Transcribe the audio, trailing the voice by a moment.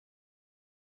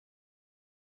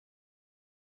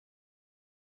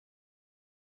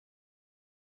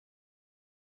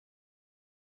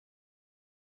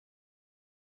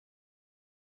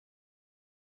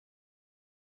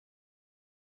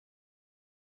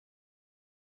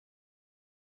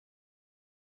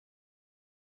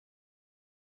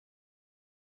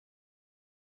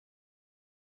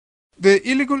The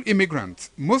illegal immigrants,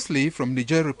 mostly from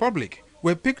Niger Republic,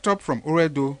 were picked up from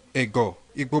Oredo, Ego,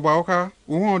 Igbobaoka,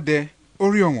 Uwonde,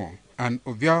 Oriongo, and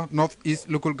Ovia Northeast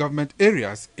local government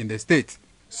areas in the state.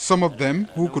 Some of them,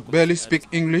 who could barely speak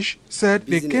English, said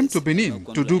they came to Benin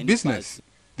to do business.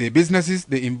 The businesses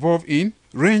they involve in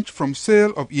range from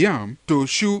sale of yam to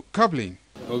shoe cobbling.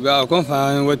 I'm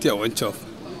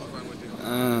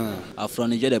from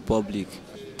Niger Republic.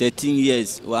 13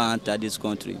 years I enter this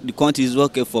country. The country is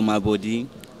okay for my body.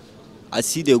 I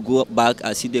see they go back,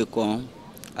 I see they come,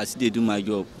 I see they do my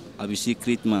job. I be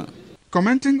secret man.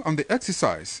 Commenting on the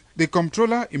exercise, the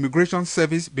Comptroller Immigration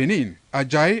Service Benin,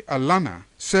 Ajayi Alana,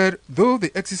 said though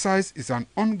the exercise is an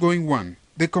ongoing one,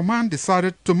 the command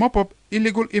decided to mop up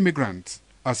illegal immigrants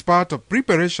as part of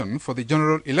preparation for the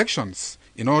general elections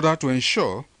in order to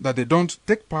ensure that they don't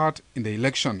take part in the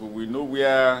election. We know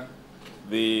where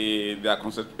they are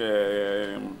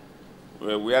concentrated.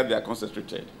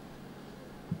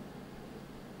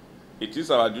 It is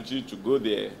our duty to go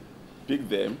there, pick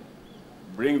them,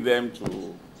 bring them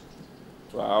to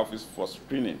our office for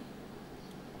screening.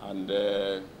 And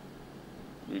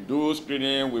we do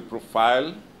screening, we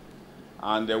profile,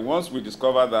 and once we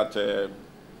discover that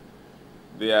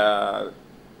there are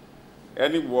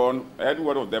any one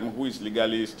of them who is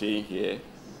legally staying here,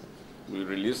 we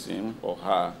release him or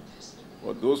her.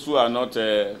 For those who are not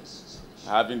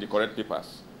having the correct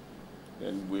papers,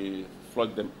 then we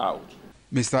flush them out.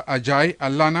 Mr. Ajayi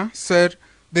Alana said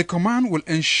the command will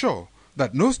ensure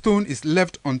that no stone is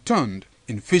left unturned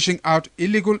in fishing out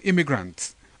illegal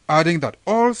immigrants, adding that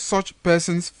all such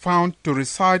persons found to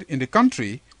reside in the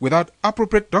country without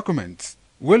appropriate documents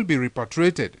will be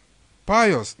repatriated.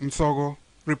 Pius Msogo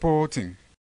reporting.